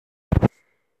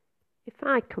If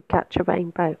I could catch a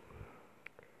rainbow.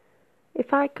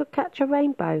 If I could catch a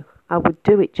rainbow, I would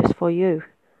do it just for you,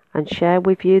 and share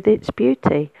with you its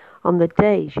beauty on the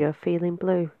days you're feeling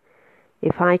blue.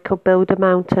 If I could build a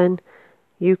mountain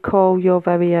you call your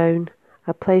very own,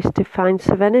 a place to find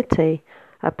serenity,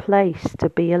 a place to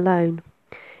be alone.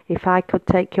 If I could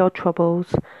take your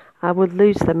troubles, I would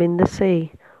lose them in the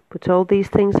sea. But all these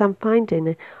things I'm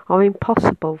finding are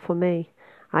impossible for me.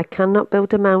 I cannot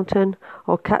build a mountain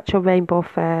or catch a rainbow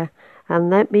fair, and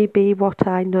let me be what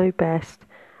I know best,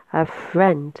 a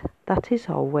friend that is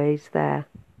always there.